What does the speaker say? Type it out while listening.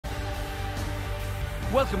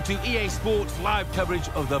Welcome to EA Sports live coverage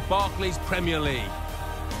of the Barclays Premier League.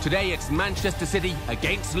 Today it's Manchester City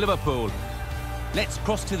against Liverpool. Let's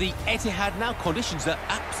cross to the Etihad now. Conditions are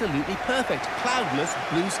absolutely perfect. Cloudless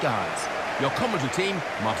blue skies. Your commentary team,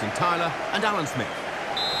 Martin Tyler and Alan Smith.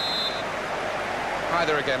 Hi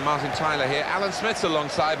there again, Martin Tyler here. Alan Smith's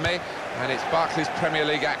alongside me, and it's Barclays Premier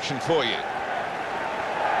League action for you.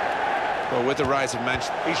 Well, with the rise of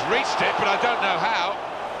Manchester... He's reached it, but I don't know how.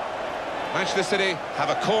 Manchester City have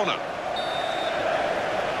a corner.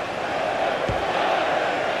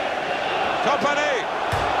 Company!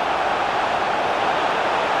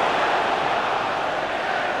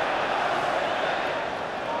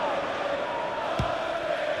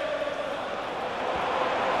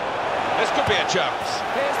 This could be a chance.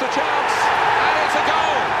 Here's the chance, and it's a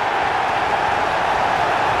goal!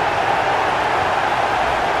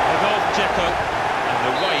 The goal from Dzeko, and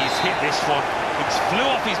the way he's hit this one. It flew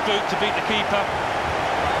off his boot to beat the keeper.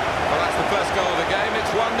 Well, that's the first goal of the game. It's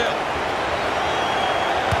 1-0.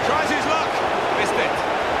 Tries his luck. Missed it.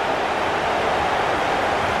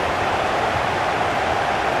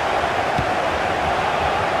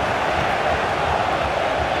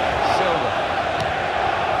 Silva.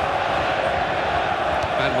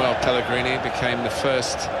 Manuel Pellegrini became the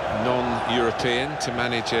first non-European to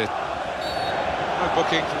manage a... No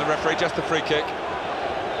booking from the referee, just a free kick.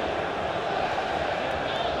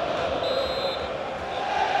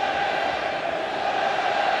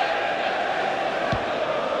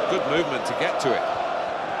 Good movement to get to it.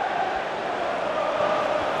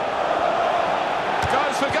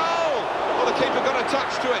 Goes for goal! Well, the keeper got a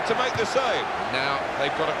touch to it to make the save. Now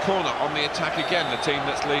they've got a corner on the attack again, the team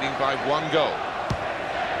that's leading by 1 goal.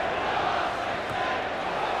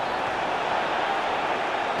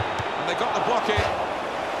 And they got the block in.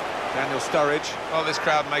 Daniel Sturridge. Well, this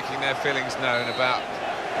crowd making their feelings known about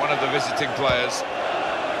one of the visiting players.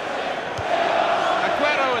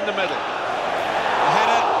 Aguero in the middle. The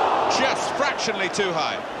header just fractionally too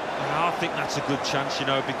high. I think that's a good chance, you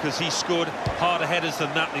know, because he's scored harder headers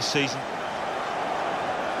than that this season.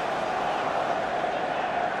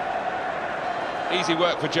 Easy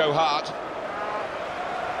work for Joe Hart.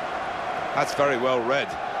 That's very well read,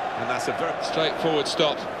 and that's a very straightforward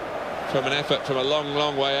stop from an effort from a long,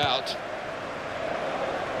 long way out.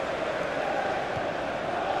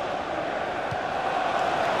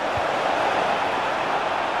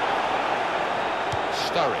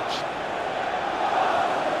 Sturridge.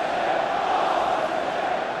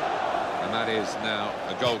 And that is now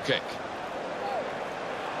a goal kick.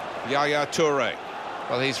 Yaya Toure.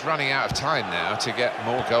 Well, he's running out of time now to get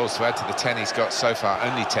more goals to add to the 10 he's got so far,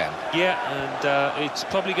 only 10. Yeah, and it's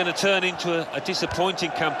probably going to turn into a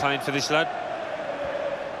disappointing campaign for this lad.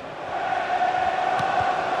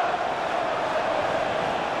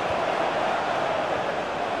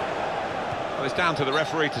 Well, it's down to the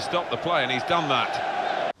referee to stop the play, and he's done that.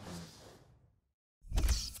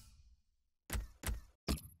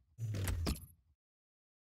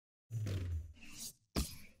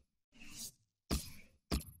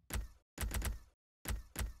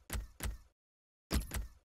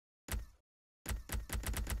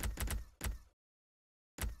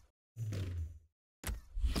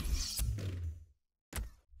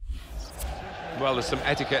 Well, there's some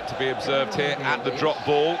etiquette to be observed here at the drop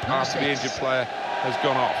ball after the injured player has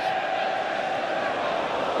gone off.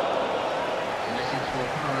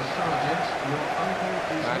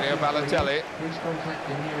 Mario Balotelli. Please contact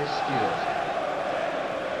the nearest steward.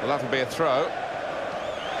 Well, that'll be a throw.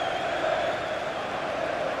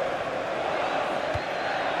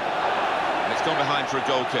 And it's gone behind for a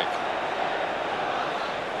goal kick.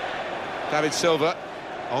 David Silva.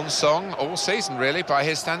 On song all season, really, by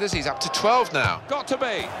his standards. He's up to 12 now. Got to be.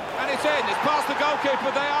 And it's in. It's past the goalkeeper.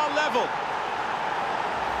 They are level.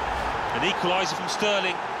 An equaliser from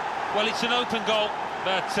Sterling. Well, it's an open goal,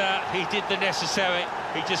 but he did the necessary.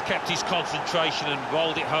 He just kept his concentration and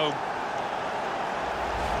rolled it home.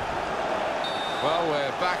 Well,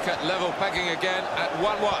 we're back at level pegging again at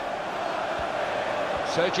 1-1.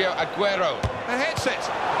 Sergio Aguero. And hits it.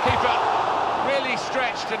 Keeper really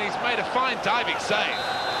stretched, and he's made a fine diving save.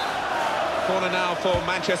 Corner now for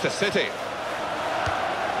Manchester City.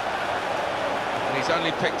 And he's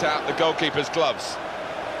only picked out the goalkeeper's gloves.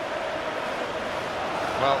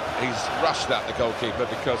 Well, he's rushed at the goalkeeper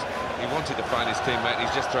because he wanted to find his teammate, and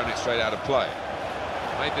he's just thrown it straight out of play.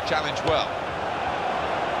 Made the challenge well.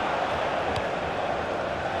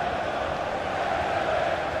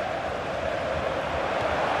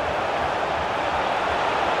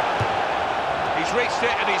 He's reached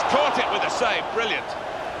it, and he's caught it with a save. Brilliant.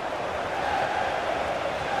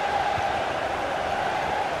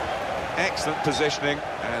 Excellent positioning,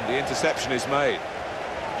 and the interception is made.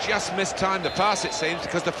 Just mistimed the pass, it seems,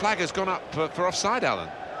 because the flag has gone up for offside, Alan.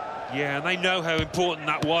 Yeah, and they know how important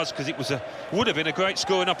that was, because it would have been a great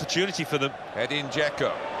scoring opportunity for them. Edin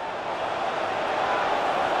Dzeko.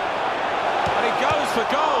 And he goes for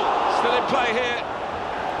goal. Still in play here.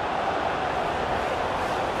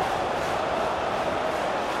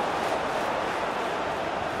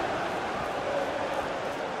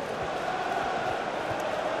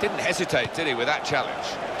 Didn't hesitate, did he, with that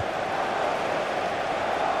challenge?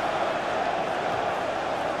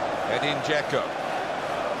 Edin Dzeko.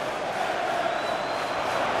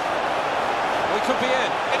 We could be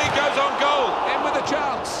in. And he goes on goal. In with a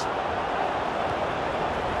chance.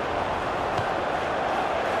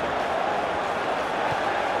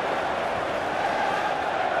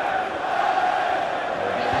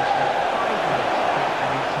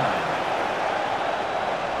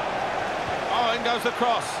 Oh, in goes the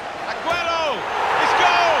cross. Aguero! It's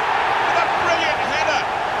goal! With a brilliant header!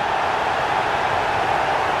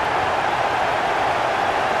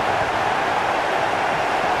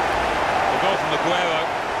 From Aguero,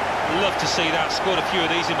 love to see that. Scored a few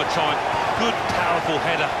of these in my time. Good, powerful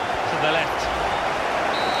header to the left.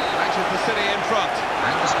 Manchester City in front.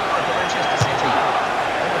 And the score for Manchester City.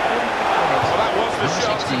 Well, that was the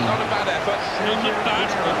shot. Not a bad effort. No, not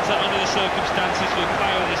bad, but under the circumstances with a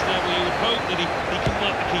player at this level, you would hope that he can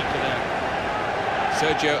mark the keeper there.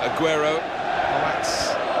 Sergio Aguero. Well,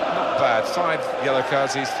 that's not bad. 5 yellow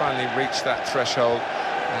cards. He's finally reached that threshold,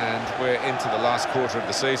 and we're into the last quarter of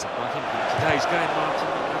the season. I think today's game, Martin,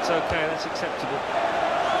 that's okay, that's acceptable.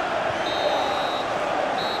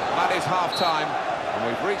 That is half-time, and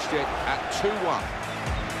we've reached it at 2-1.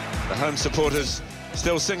 The home supporters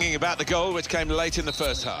still singing about the goal, which came late in the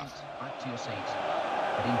first half. Back to your seat.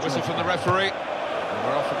 Whistle from the referee, and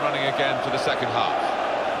we're off and running again for the second half.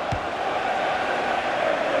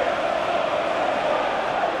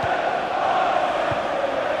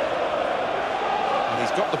 And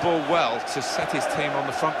he's got the ball well to set his team on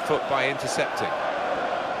the front foot by intercepting.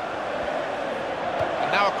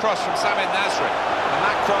 And now a cross from Samir Nasri, and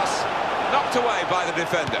that cross knocked away by the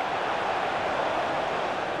defender.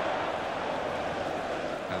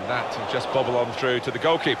 And that will just bobble on through to the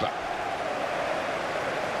goalkeeper.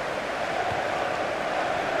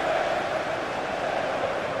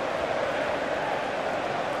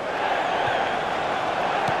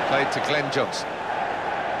 Played to Glenn Johnson.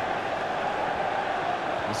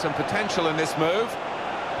 There's some potential in this move.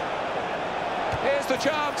 Here's the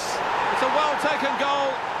chance. It's a well-taken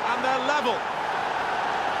goal, and they're level.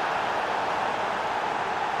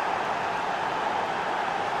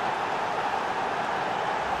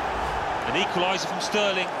 An equaliser from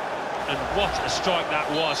Sterling, and what a strike that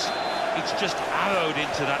was. It's just arrowed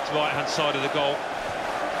into that right-hand side of the goal.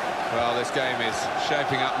 Well, this game is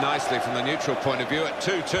shaping up nicely from the neutral point of view at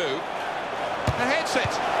 2-2. The hits it.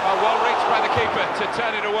 Oh, well reached by the keeper to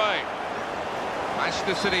turn it away.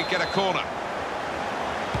 Manchester City get a corner.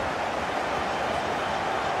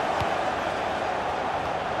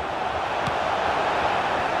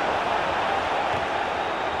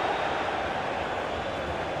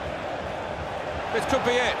 This could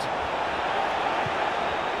be it.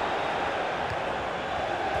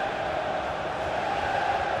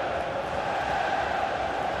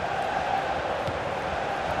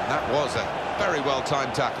 That was a very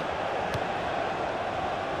well-timed tackle.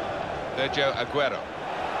 Sergio Aguero.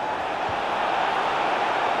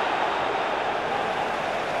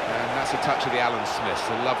 And that's a touch of the Alan Smith,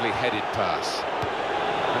 a lovely headed pass.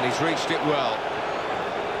 And he's reached it well.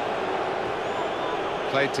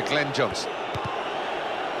 Played to Glenn Johnson.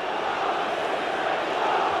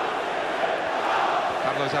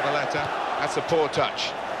 Pablo Zabaleta, that's a poor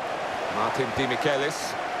touch. Martin Di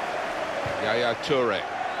Michelis. Yaya Toure.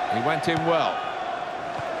 He went in well.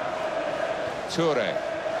 Toure.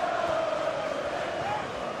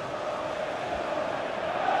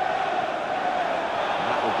 And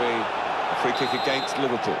that will be a free kick against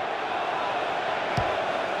Liverpool.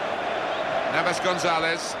 Navas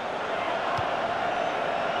Gonzalez.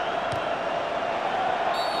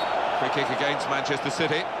 Free kick against Manchester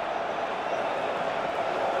City.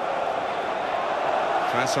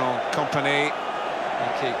 Vincent Kompany. We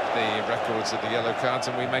keep the records of the yellow cards,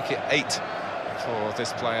 and we make it 8 for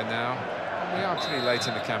this player now. And we are pretty late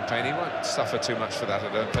in the campaign. He won't suffer too much for that, I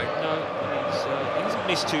don't think. No, he hasn't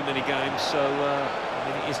missed too many games, so I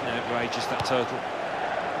mean, it isn't outrageous, that total.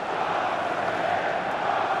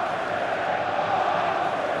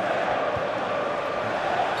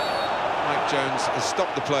 Mike Jones has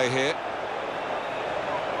stopped the play here.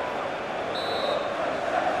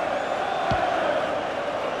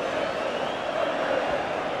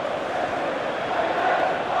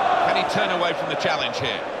 turn away from the challenge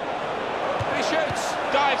here. And he shoots,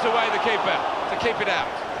 dives away the keeper to keep it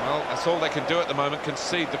out. Well, that's all they can do at the moment,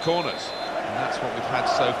 concede the corners. And that's what we've had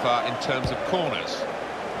so far in terms of corners.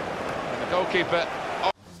 And the goalkeeper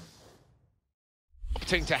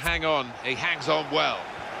opting to hang on. He hangs on well.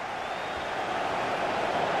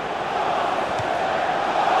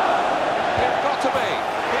 It's got to be.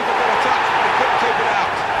 Keeper got a touch, but he couldn't keep it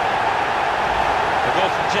out. The goal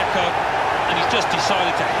from Dzeko, and he's just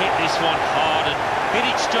decided to hit this one hard and hit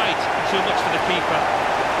it straight. Too much for the keeper.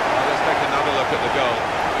 Well, let's take another look at the goal.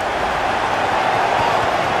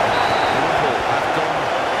 Liverpool have gone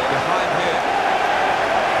behind here.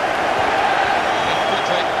 In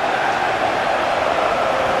quickly.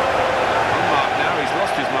 Unmarked now, he's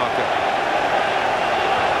lost his marker.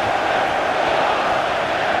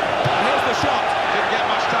 And here's the shot. Didn't get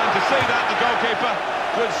much time to see that, the goalkeeper.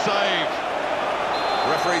 Good save.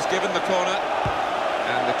 The referee's given the corner.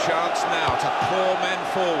 And the chance now to pour men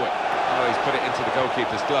forward. Oh, he's put it into the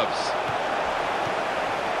goalkeeper's gloves.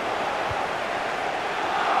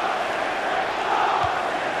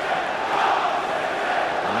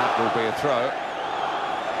 And that will be a throw.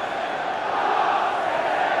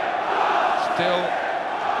 Still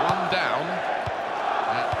one down.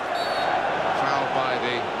 Foul by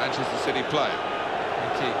the Manchester City player.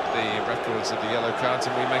 We keep the records of the yellow cards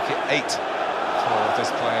and we make it 8 for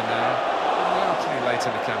this player now. Pretty late in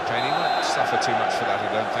the campaign, he won't suffer too much for that, I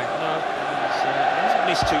don't think. No, he hasn't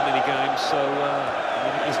missed too many games, so I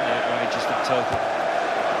mean, it isn't outrageous, the total.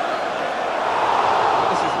 But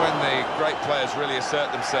this is when the great players really assert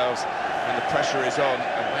themselves and the pressure is on,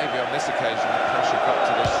 and maybe on this occasion the pressure got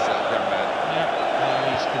to this young man. Yeah,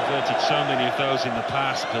 he's converted so many of those in the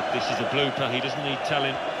past, but this is a blooper, he doesn't need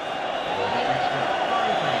telling.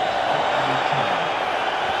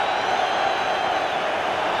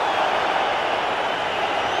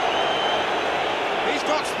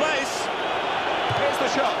 Space. Here's the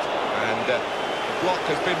shot. And the block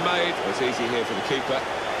has been made. It's easy here for the keeper.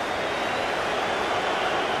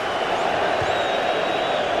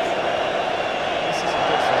 This isn't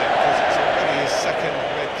good for him because it's already his second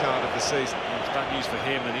red card of the season. It's bad news for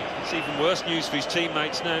him, and it's even worse news for his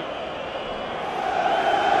teammates now.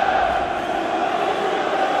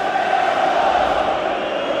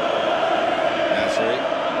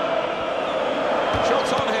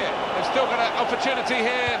 Shots on here. They've still got an opportunity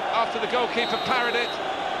here after the goalkeeper parried it.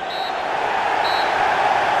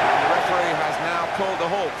 And the referee has now called a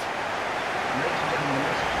halt.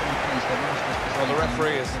 Well, the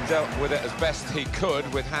referee has dealt with it as best he could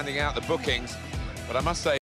with handing out the bookings, but I must say